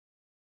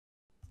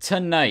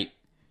Tonight,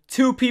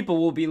 two people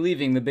will be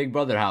leaving the Big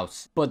Brother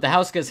house, but the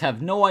house guests have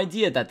no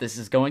idea that this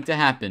is going to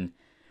happen.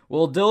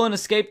 Will Dylan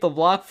escape the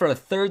block for a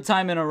third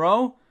time in a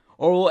row?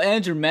 Or will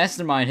Andrew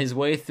mastermind his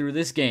way through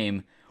this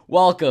game?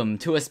 Welcome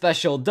to a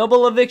special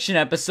double eviction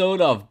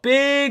episode of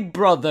Big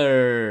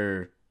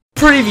Brother!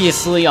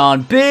 Previously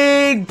on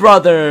Big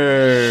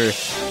Brother!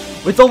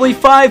 With only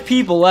 5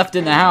 people left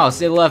in the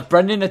house, it left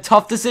Brendan a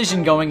tough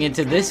decision going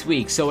into this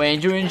week, so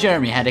Andrew and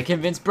Jeremy had to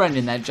convince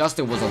Brendan that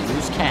Justin was a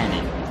loose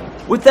cannon.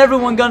 With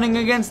everyone gunning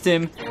against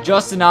him,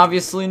 Justin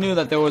obviously knew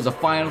that there was a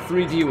final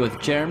 3 deal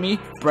with Jeremy,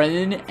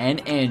 Brendan,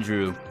 and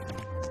Andrew.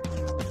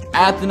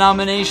 At the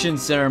nomination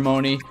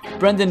ceremony,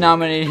 Brendan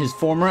nominated his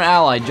former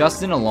ally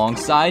Justin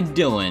alongside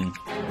Dylan.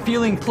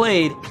 Feeling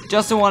played,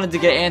 Justin wanted to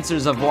get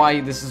answers of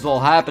why this is all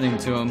happening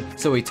to him,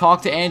 so he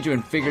talked to Andrew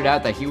and figured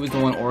out that he was the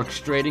one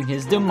orchestrating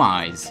his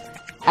demise.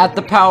 At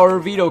the Power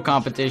Veto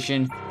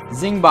competition,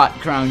 Zingbot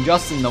crowned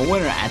Justin the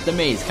winner at the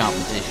Maze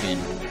competition.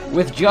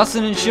 With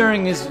Justin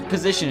ensuring his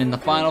position in the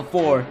Final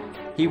 4,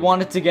 he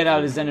wanted to get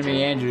out his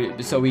enemy Andrew,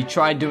 so he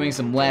tried doing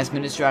some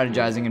last-minute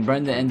strategizing, and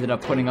Brenda ended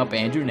up putting up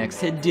Andrew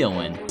next to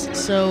Dylan.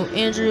 So,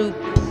 Andrew,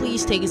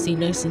 please take a seat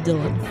next to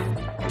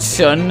Dylan.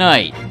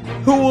 Tonight,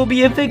 who will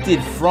be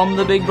evicted from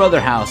the Big Brother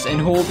house,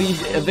 and who will be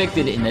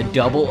evicted in the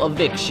double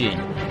eviction?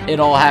 It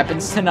all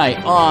happens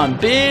tonight on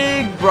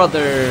Big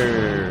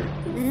Brother!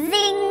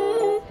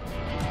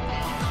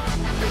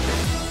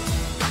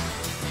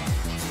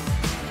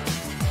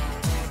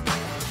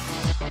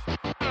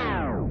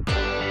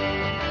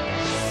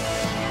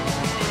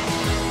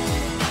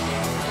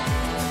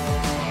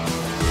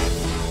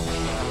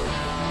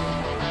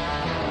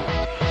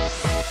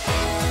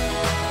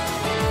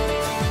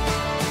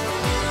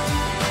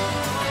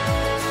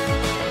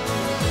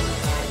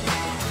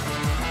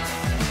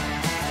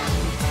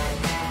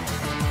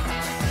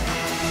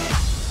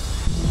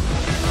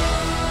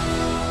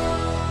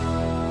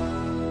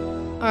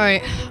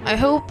 Alright, I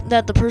hope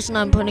that the person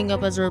I'm putting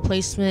up as a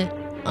replacement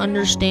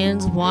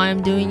understands why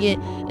I'm doing it.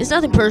 It's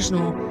nothing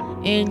personal,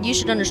 and you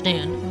should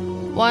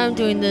understand why I'm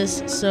doing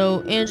this,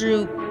 so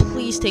Andrew,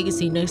 please take a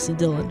seat next to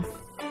Dylan.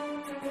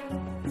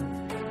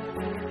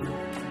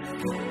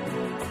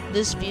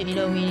 This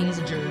veto meeting is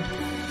adjourned.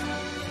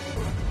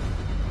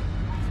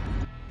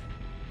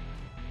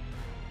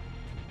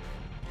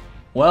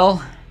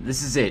 Well,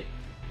 this is it.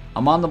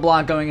 I'm on the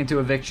block going into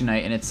eviction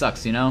night, and it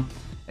sucks, you know?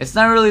 It's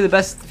not really the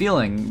best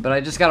feeling, but I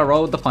just gotta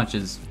roll with the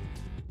punches.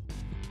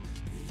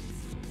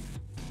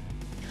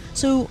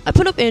 So, I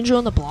put up Andrew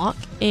on the block,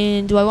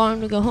 and do I want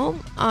him to go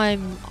home?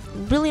 I'm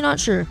really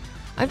not sure.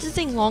 I have to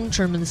think long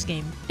term in this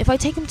game. If I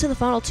take him to the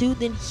final 2,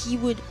 then he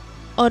would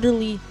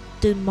utterly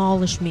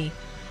demolish me.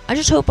 I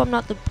just hope I'm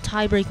not the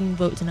tie-breaking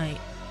vote tonight.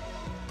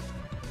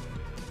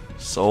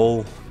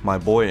 So, my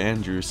boy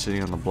Andrew is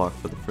sitting on the block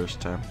for the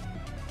first time.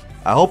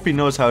 I hope he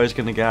knows how he's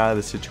gonna get out of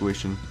the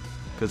situation,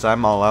 because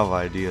I'm all out of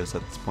ideas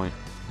at this point.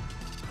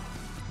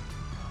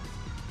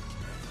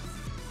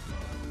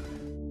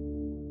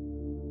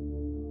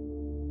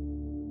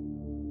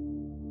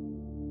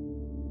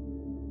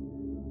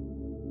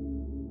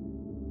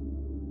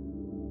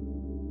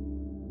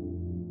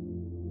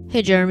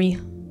 Hey, Jeremy.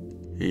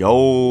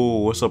 Yo,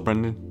 what's up,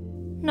 Brendan?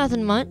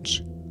 Nothing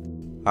much.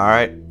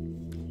 Alright.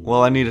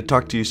 Well, I need to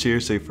talk to you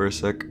seriously for a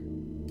sec.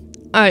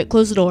 Alright,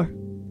 close the door.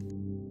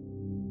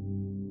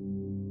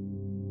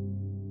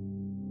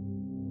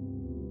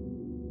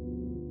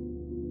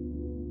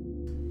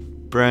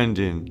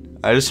 Brandon,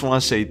 I just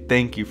want to say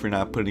thank you for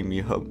not putting me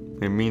up.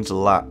 It means a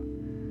lot.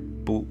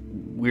 But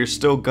we're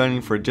still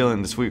gunning for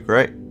Dylan this week,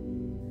 right?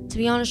 To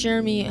be honest,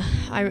 Jeremy,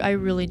 I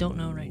really don't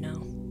know right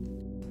now.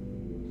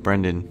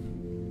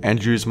 Brendan,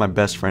 Andrew is my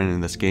best friend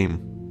in this game.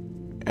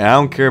 And I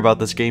don't care about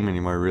this game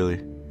anymore, really.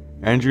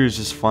 Andrew is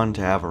just fun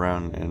to have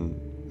around, and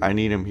I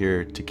need him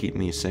here to keep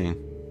me sane.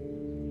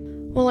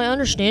 Well, I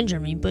understand,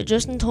 Jeremy, but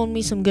Justin told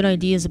me some good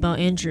ideas about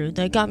Andrew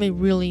that got me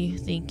really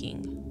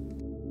thinking.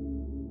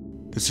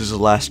 This is the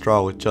last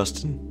straw with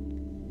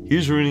Justin.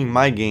 He's ruining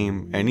my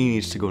game, and he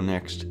needs to go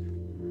next.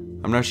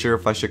 I'm not sure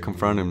if I should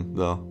confront him,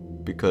 though,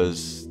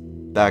 because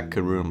that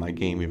could ruin my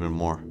game even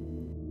more.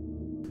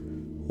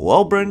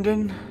 Well,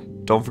 Brendan,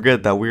 don't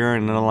forget that we are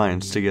in an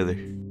alliance together.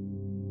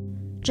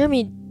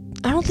 Jeremy,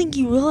 I don't think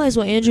you realize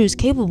what Andrew is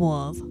capable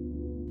of.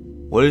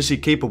 What is he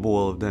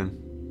capable of, then?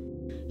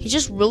 He's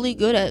just really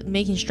good at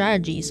making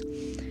strategies.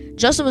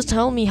 Justin was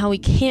telling me how he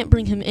can't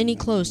bring him any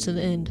close to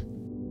the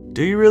end.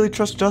 Do you really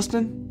trust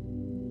Justin?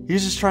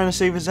 He's just trying to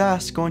save his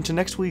ass going to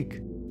next week.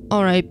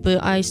 Alright,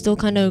 but I still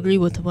kinda agree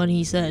with what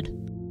he said.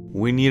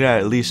 We need to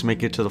at least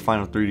make it to the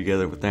final 3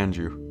 together with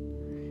Andrew.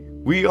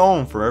 We owe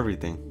him for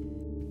everything.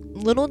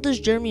 Little does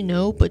Jeremy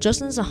know, but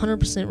Justin's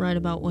 100% right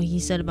about what he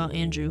said about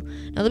Andrew.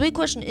 Now the big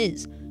question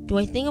is, do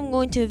I think I'm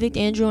going to evict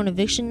Andrew on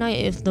eviction night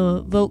if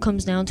the vote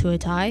comes down to a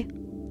tie?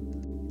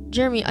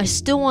 Jeremy, I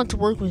still want to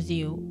work with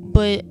you,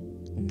 but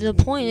the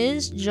point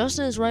is,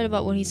 Justin is right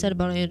about what he said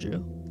about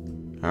Andrew.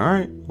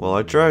 Alright, well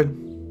I tried.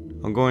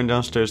 I'm going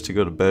downstairs to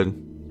go to bed.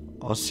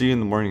 I'll see you in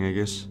the morning, I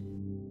guess.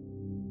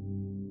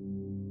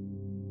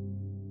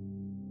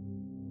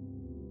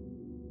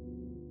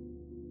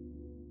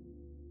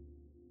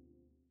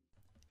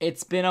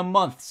 It's been a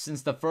month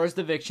since the first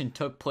eviction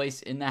took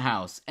place in the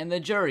house, and the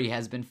jury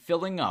has been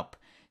filling up.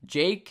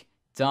 Jake,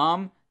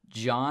 Dom,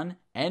 John,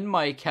 and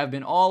Mike have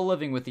been all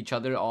living with each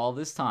other all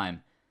this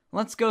time.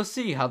 Let's go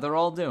see how they're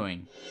all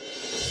doing.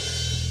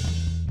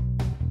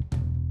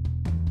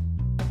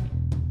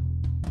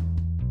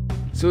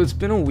 So it's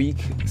been a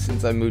week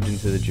since I moved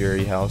into the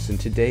Geremi house, and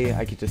today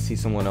I get to see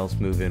someone else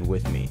move in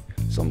with me.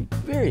 So I'm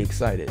very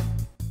excited.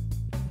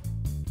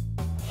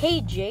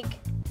 Hey, Jake.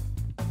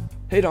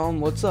 Hey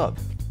Dom, what's up?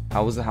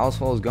 How was the house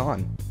while I was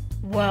gone?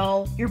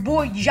 Well, your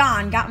boy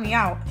John got me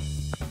out.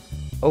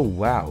 Oh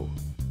wow.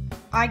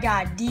 I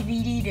got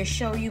DVD to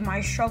show you my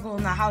struggle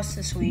in the house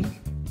this week.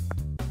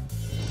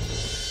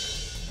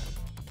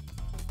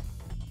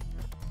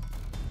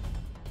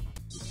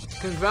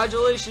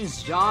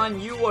 Congratulations,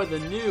 John. You are the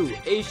new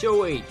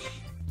HOH.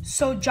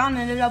 So John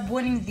ended up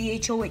winning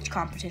the HOH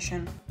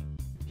competition.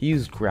 He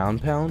used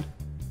ground pound?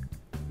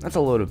 That's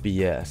a load of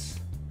BS.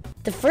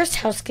 The first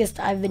house guest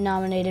I've been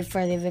nominated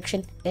for the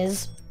eviction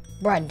is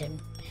Brendan.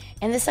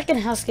 And the second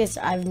house guest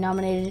I've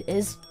nominated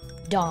is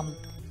Dom.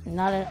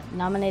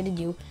 Nominated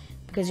you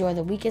because you are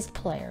the weakest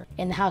player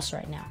in the house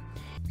right now.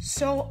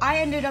 So I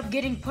ended up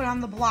getting put on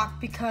the block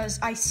because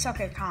I suck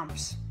at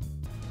comps.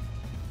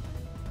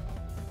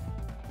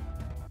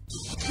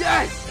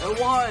 Yes, I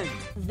won.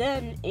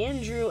 Then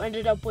Andrew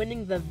ended up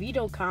winning the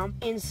veto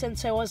comp, and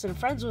since I wasn't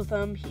friends with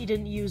him, he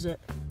didn't use it.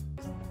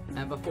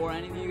 And before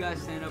any of you guys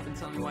stand up and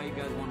tell me why you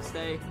guys want to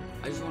stay,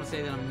 I just want to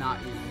say that I'm not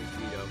using this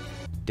veto.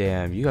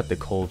 Damn, you got the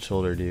cold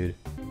shoulder, dude.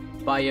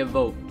 By a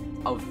vote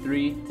of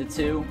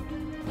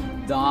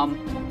 3-2,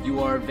 Dom,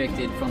 you are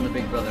evicted from the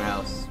Big Brother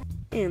house.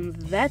 And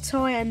that's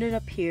how I ended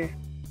up here.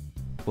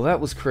 Well, that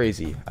was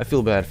crazy. I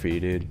feel bad for you,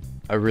 dude.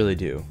 I really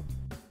do.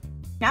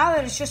 Now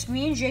that it's just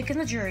me and Jake in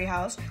the jury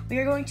house, we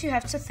are going to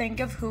have to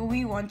think of who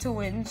we want to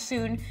win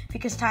soon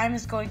because time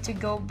is going to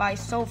go by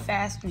so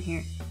fast in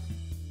here.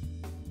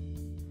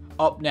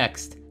 Up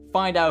next,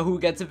 find out who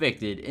gets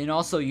evicted, and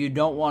also you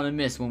don't want to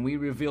miss when we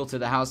reveal to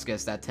the house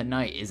guests that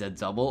tonight is a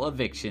double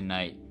eviction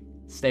night.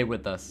 Stay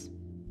with us.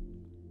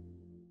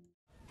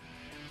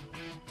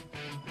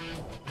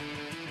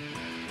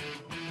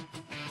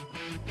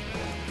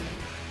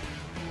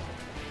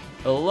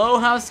 Hello,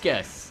 house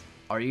guests.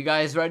 Are you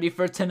guys ready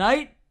for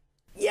tonight?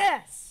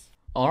 Yes!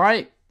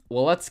 Alright,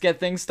 well let's get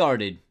things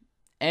started.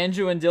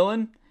 Andrew and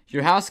Dylan,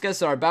 your house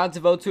guests are about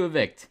to vote to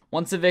evict.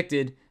 Once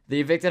evicted,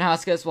 the evicted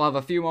house guests will have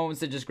a few moments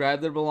to just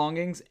grab their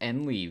belongings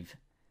and leave.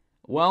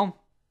 Well,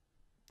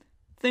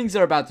 things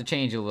are about to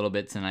change a little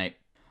bit tonight.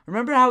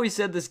 Remember how we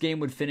said this game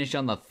would finish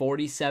on the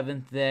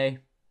 47th day?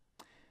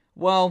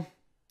 Well,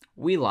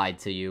 we lied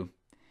to you.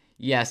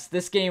 Yes,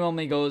 this game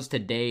only goes to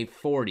day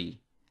 40.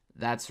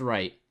 That's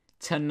right,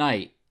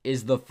 tonight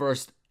is the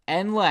first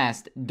and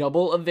last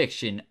double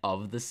eviction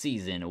of the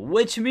season,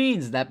 which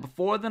means that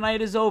before the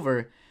night is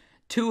over,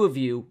 2 of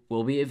you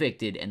will be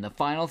evicted and the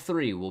final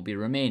 3 will be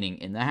remaining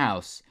in the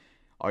house.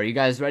 Are you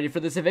guys ready for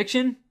this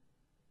eviction?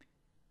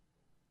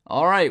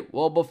 Alright,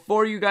 well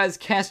before you guys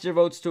cast your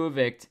votes to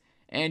evict,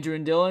 Andrew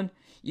and Dylan,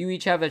 you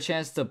each have a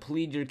chance to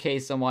plead your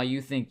case on why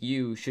you think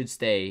you should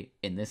stay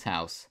in this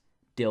house.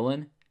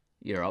 Dylan,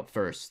 you're up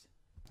first.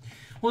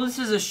 Well, this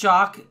is a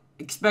shock.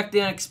 Expect the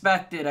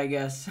unexpected, I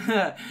guess.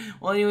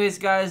 Well, anyways,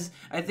 guys,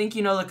 I think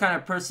you know the kind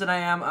of person I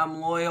am.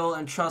 I'm loyal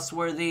and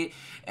trustworthy,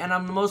 and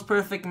I'm the most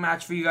perfect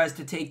match for you guys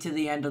to take to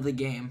the end of the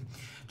game.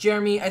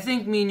 Geremi, I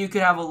think me and you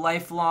could have a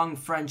lifelong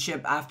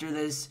friendship after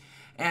this.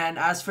 And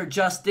as for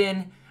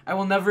Justin, I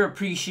will never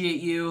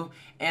appreciate you,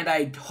 and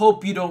I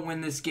hope you don't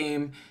win this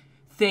game.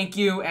 Thank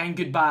you, and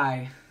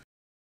goodbye.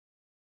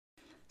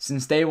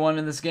 Since day 1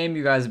 in this game,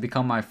 you guys have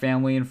become my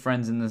family and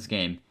friends in this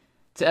game.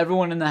 To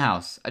everyone in the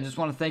house, I just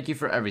want to thank you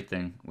for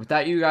everything.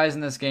 Without you guys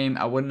in this game,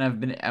 I wouldn't have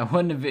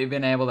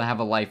been able to have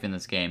a life in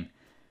this game.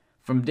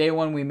 From day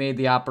 1, we made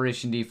the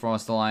Operation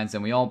Defrost Alliance,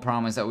 and we all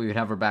promised that we would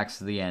have our backs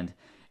to the end.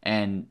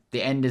 And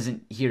the end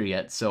isn't here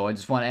yet, so I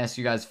just want to ask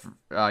you guys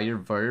for your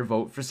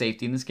vote for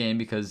safety in this game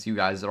because you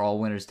guys are all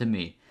winners to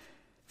me.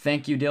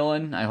 Thank you,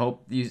 Dylan. I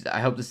hope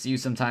to see you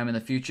sometime in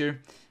the future.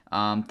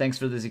 Thanks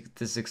for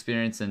this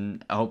experience,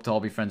 and I hope to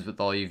all be friends with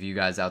all of you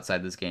guys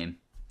outside this game.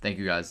 Thank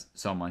you guys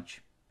so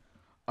much.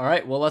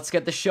 Alright, well let's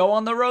get the show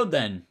on the road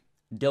then.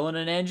 Dylan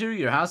and Andrew,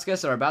 your house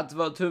guests are about to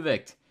vote to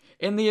evict.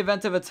 In the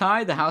event of a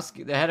tie, the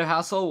head of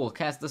household will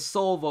cast the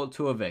sole vote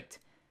to evict.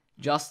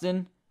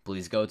 Justin,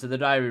 please go to the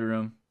diary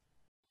room.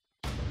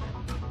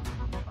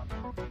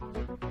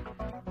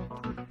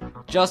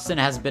 Justin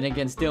has been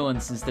against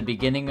Dylan since the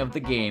beginning of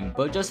the game,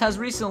 but just has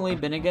recently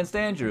been against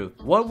Andrew.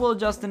 What will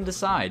Justin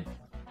decide?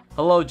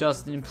 Hello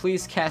Justin,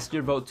 please cast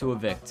your vote to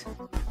evict.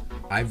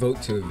 I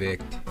vote to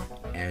evict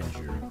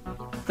Andrew.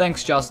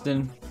 Thanks,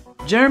 Justin.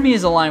 Geremi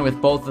is aligned with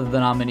both of the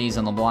nominees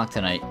on the block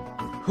tonight.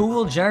 Who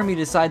will Geremi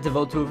decide to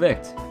vote to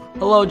evict?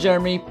 Hello,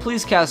 Geremi.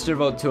 Please cast your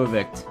vote to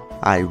evict.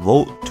 I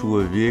vote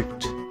to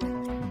evict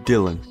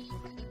Dylan.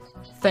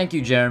 Thank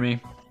you, Geremi.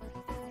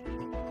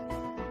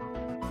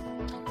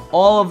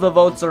 All of the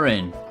votes are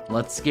in.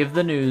 Let's give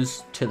the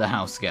news to the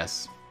house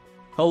guests.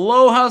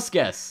 Hello, house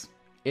guests.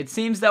 It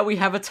seems that we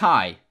have a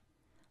tie.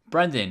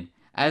 Brendan,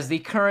 as the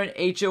current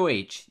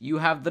HOH, you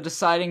have the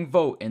deciding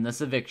vote in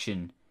this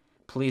eviction.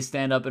 Please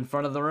stand up in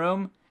front of the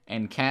room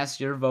and cast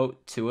your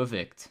vote to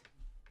evict.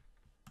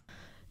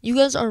 You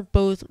guys are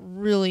both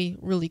really,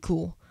 really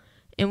cool.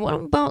 And what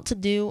I'm about to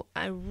do,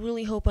 I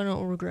really hope I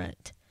don't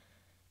regret.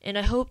 And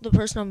I hope the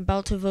person I'm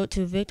about to vote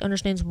to evict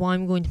understands why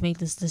I'm going to make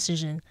this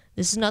decision.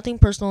 This is nothing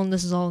personal and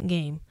this is all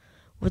game.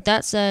 With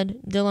that said,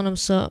 Dylan,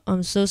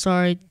 I'm so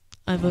sorry.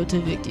 I vote to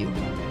evict you.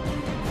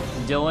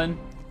 Dylan,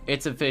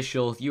 it's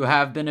official. You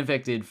have been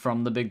evicted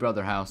from the Big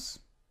Brother house.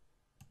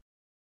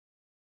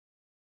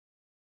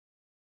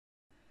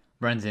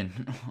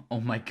 Brendan, oh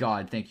my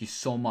god, thank you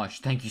so much.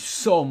 Thank you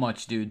so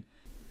much, dude.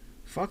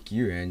 Fuck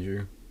you,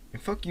 Andrew.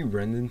 And fuck you,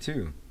 Brendan,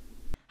 too.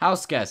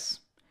 House guests,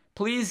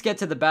 please get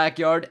to the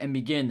backyard and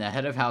begin the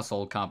head of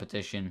household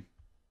competition.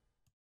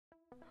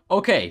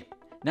 Okay,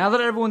 now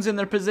that everyone's in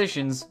their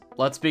positions,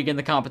 let's begin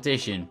the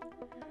competition.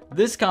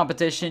 This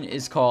competition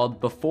is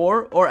called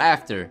Before or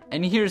After,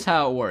 and here's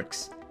how it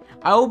works.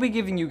 I will be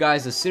giving you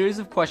guys a series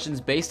of questions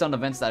based on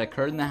events that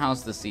occurred in the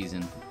house this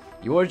season.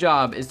 Your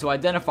job is to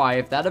identify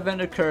if that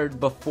event occurred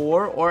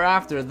before or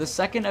after the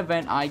second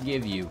event I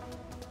give you.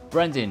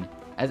 Brendan,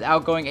 as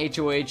outgoing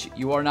HOH,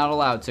 you are not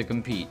allowed to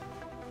compete.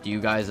 Do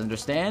you guys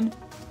understand?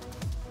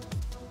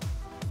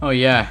 Oh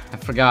yeah, I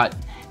forgot.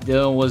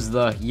 Dylan was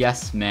the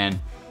yes man.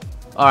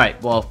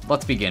 Alright, well,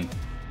 let's begin.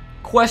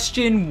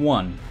 Question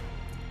 1.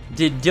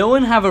 Did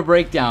Dylan have a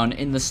breakdown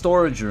in the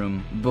storage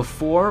room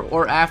before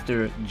or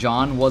after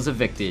John was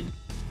evicted?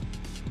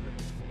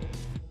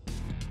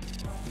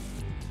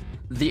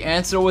 The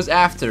answer was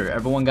after.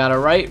 Everyone got it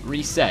right?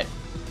 Reset.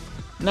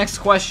 Next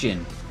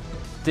question.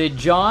 Did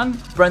John,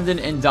 Brendan,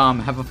 and Dom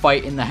have a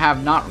fight in the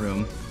have-not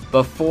room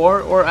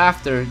before or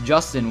after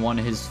Justin won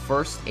his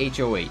first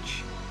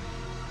HOH?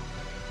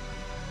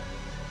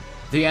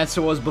 The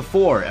answer was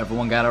before.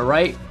 Everyone got it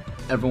right?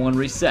 Everyone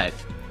reset.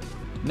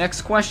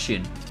 Next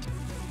question.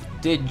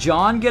 Did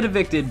John get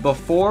evicted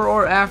before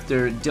or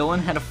after Dylan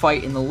had a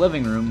fight in the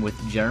living room with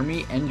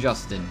Geremi and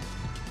Justin?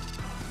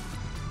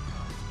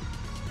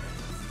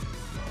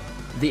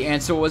 The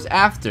answer was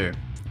after.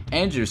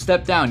 Andrew,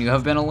 step down. You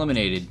have been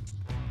eliminated.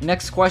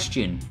 Next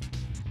question.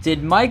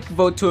 Did Mike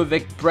vote to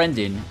evict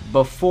Brendan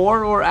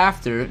before or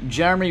after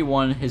Geremi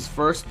won his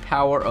first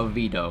power of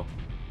veto?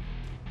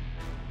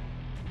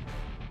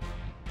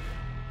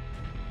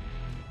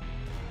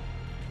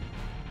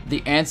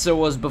 The answer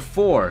was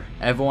before.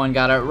 Everyone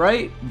got it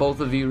right.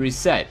 Both of you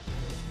reset.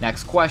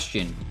 Next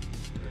question.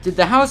 Did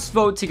the House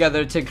vote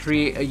together to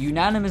create a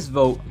unanimous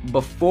vote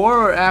before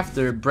or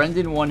after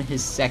Brendan won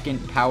his second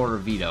power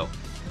of veto?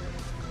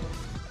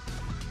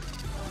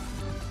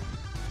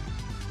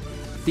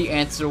 The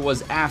answer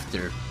was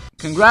after.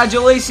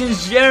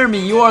 Congratulations,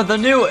 Geremi! You are the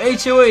new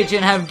HOH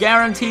and have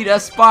guaranteed a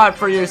spot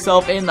for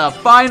yourself in the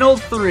final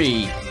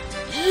 3.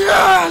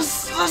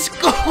 Yes! Let's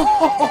go!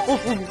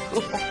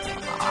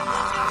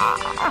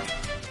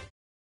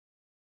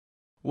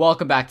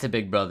 Welcome back to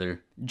Big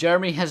Brother.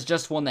 Geremi has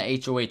just won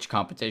the HOH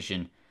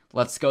competition.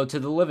 Let's go to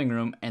the living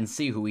room and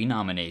see who he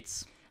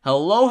nominates.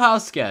 Hello,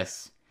 house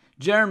guests!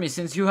 Geremi,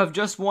 since you have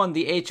just won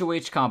the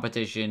HOH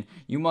competition,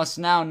 you must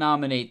now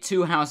nominate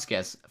 2 house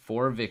guests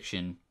for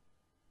eviction.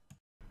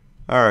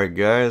 Alright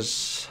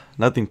guys,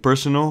 nothing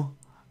personal.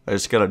 I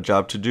just got a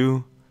job to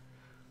do.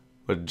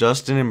 But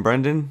Justin and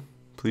Brendan,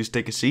 please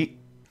take a seat.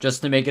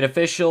 Just to make it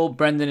official,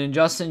 Brendan and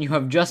Justin, you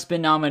have just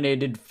been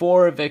nominated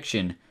for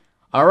eviction.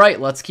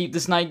 Alright, let's keep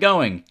this night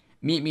going.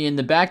 Meet me in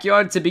the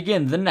backyard to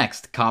begin the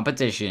next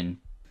competition.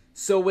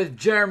 So with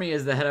Geremi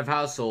as the head of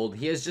household,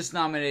 he has just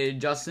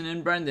nominated Justin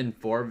and Brendan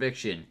for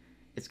eviction.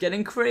 It's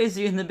getting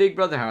crazy in the Big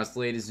Brother house,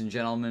 ladies and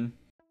gentlemen.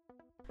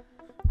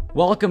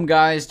 Welcome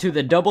guys to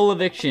the double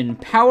eviction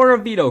power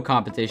of veto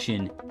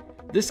competition.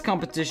 This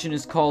competition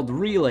is called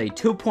Relay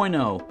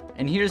 2.0,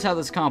 and here's how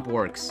this comp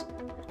works.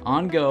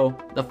 On go,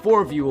 the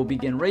 4 of you will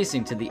begin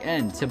racing to the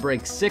end to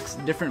break 6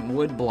 different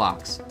wood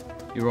blocks.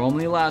 You're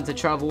only allowed to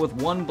travel with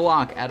 1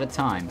 block at a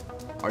time.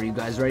 Are you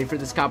guys ready for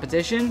this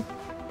competition?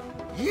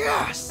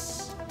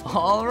 Yes!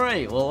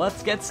 Alright, well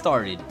let's get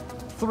started.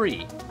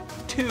 3,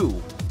 2,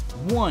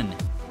 1,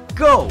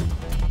 go!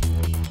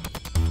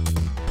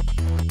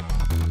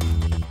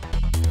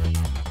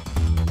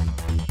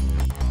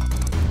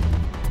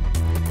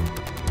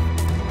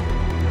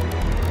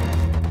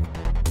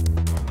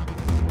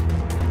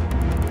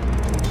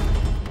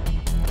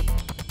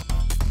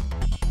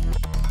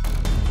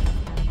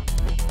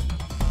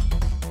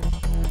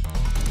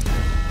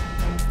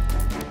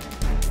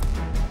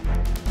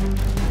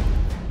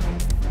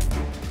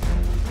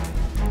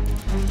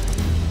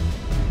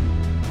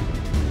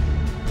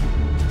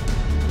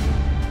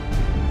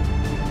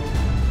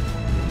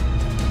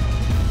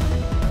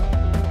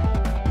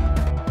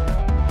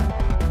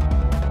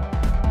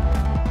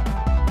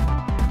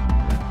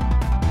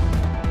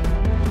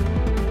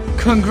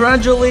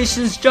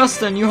 Congratulations,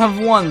 Justin, you have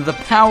won the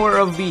power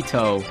of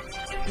veto.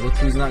 Look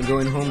who's not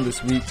going home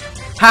this week.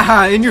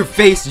 Haha, in your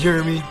face,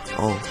 Geremi.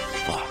 Oh,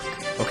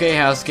 fuck. Okay,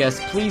 house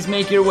guests, please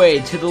make your way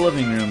to the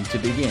living room to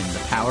begin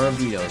the Power of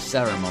Veto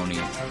ceremony.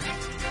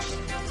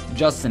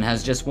 Justin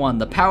has just won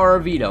the Power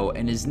of Veto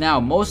and is now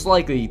most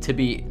likely to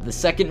be the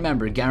second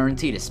member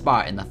guaranteed a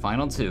spot in the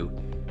final two.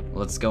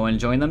 Let's go and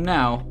join them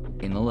now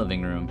in the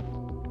living room.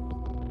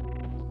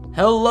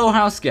 Hello,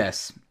 house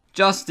guests.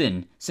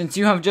 Justin, since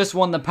you have just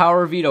won the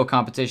Power of Veto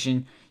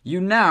competition,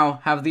 you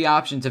now have the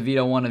option to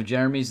veto one of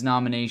Geremi's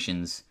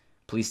nominations.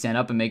 Please stand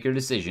up and make your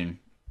decision.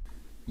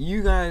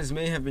 You guys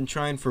may have been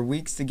trying for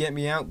weeks to get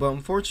me out, but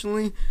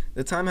unfortunately,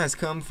 the time has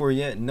come for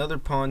yet another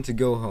pawn to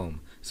go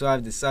home. So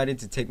I've decided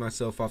to take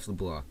myself off the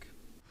block.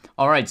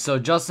 Alright, so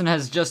Justin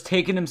has just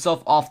taken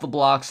himself off the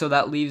block, so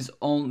that leaves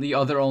the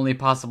only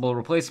possible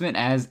replacement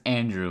as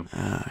Andrew.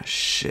 Ah,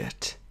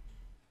 shit.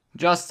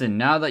 Justin,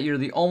 now that you're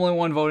the only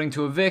one voting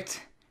to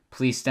evict,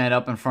 please stand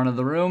up in front of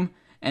the room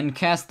and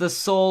cast the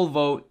sole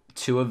vote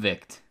to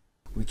evict.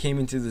 We came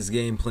into this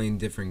game playing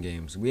different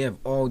games. We have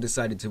all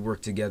decided to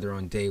work together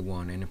on day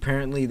one, and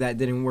apparently that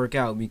didn't work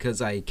out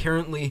because I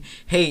currently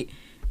hate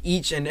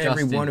each and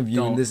every one of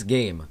you in this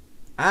game.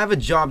 I have a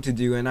job to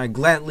do, and I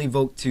gladly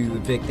vote to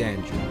evict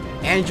Andrew.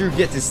 Andrew,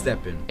 get to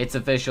step in. It's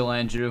official,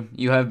 Andrew.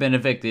 You have been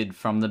evicted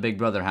from the Big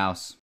Brother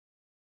house.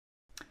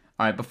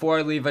 Alright, before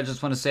I leave, I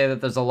just want to say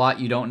that there's a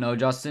lot you don't know,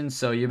 Justin,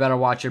 so you better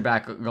watch your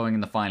back going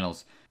in the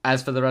finals.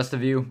 As for the rest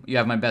of you, you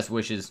have my best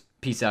wishes.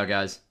 Peace out,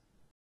 guys.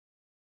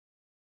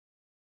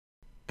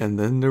 And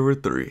then there were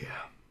 3.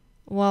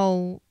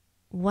 Well,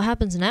 what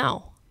happens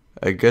now?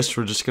 I guess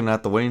we're just gonna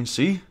have to wait and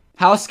see.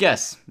 House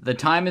guests, the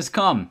time has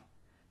come.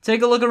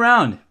 Take a look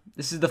around.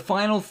 This is the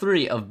final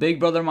 3 of Big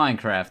Brother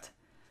Minecraft.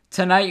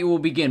 Tonight you will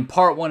begin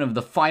part 1 of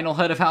the final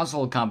head of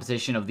household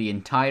competition of the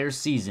entire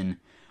season.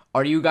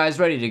 Are you guys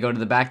ready to go to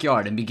the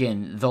backyard and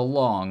begin the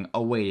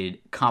long-awaited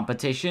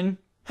competition?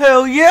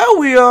 Hell yeah,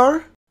 we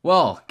are!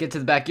 Well, get to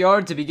the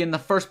backyard to begin the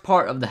first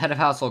part of the head of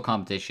household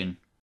competition.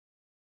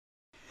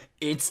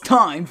 It's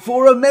time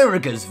for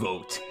America's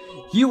Vote.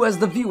 You as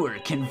the viewer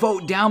can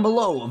vote down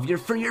below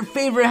for your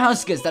favorite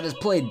house guest that has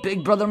played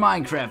Big Brother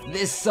Minecraft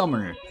this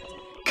summer.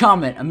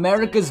 Comment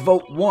America's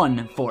Vote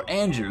 1 for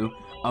Andrew,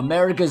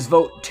 America's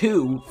Vote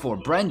 2 for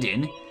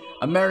Brendan,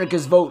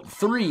 America's Vote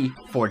 3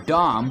 for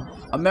Dom,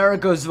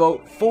 America's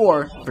Vote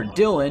 4 for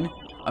Dylan,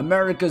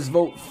 America's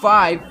Vote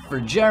 5 for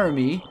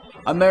Geremi,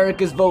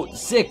 America's Vote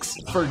 6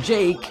 for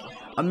Jake,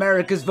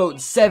 America's Vote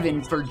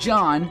 7 for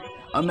John,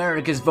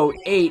 America's Vote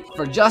 8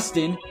 for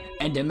Justin,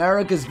 and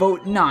America's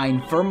Vote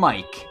 9 for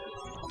Mike.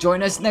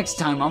 Join us next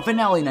time on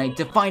Finale Night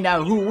to find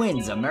out who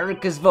wins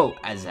America's Vote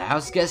as a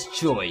house guest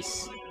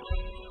choice.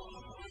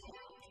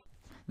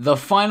 The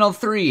final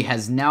 3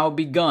 has now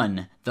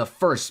begun, the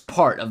first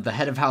part of the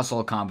head of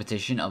household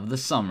competition of the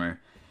summer.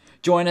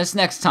 Join us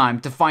next time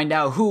to find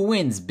out who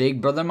wins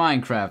Big Brother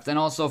Minecraft and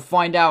also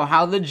find out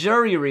how the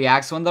jury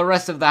reacts when the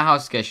rest of the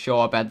house guests show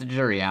up at the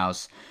jury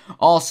house.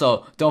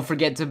 Also, don't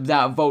forget to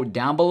vote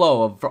down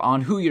below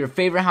on who your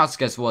favorite house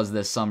guest was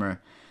this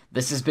summer.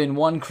 This has been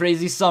one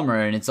crazy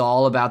summer and it's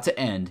all about to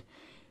end.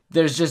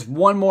 There's just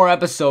one more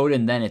episode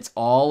and then it's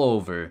all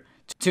over.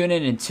 Tune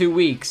in 2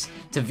 weeks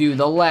to view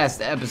the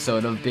last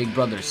episode of Big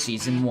Brother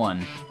Season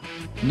 1.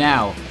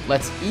 Now,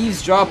 let's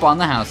eavesdrop on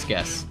the house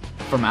guests.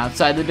 From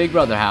outside the Big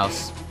Brother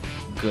house,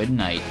 good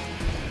night.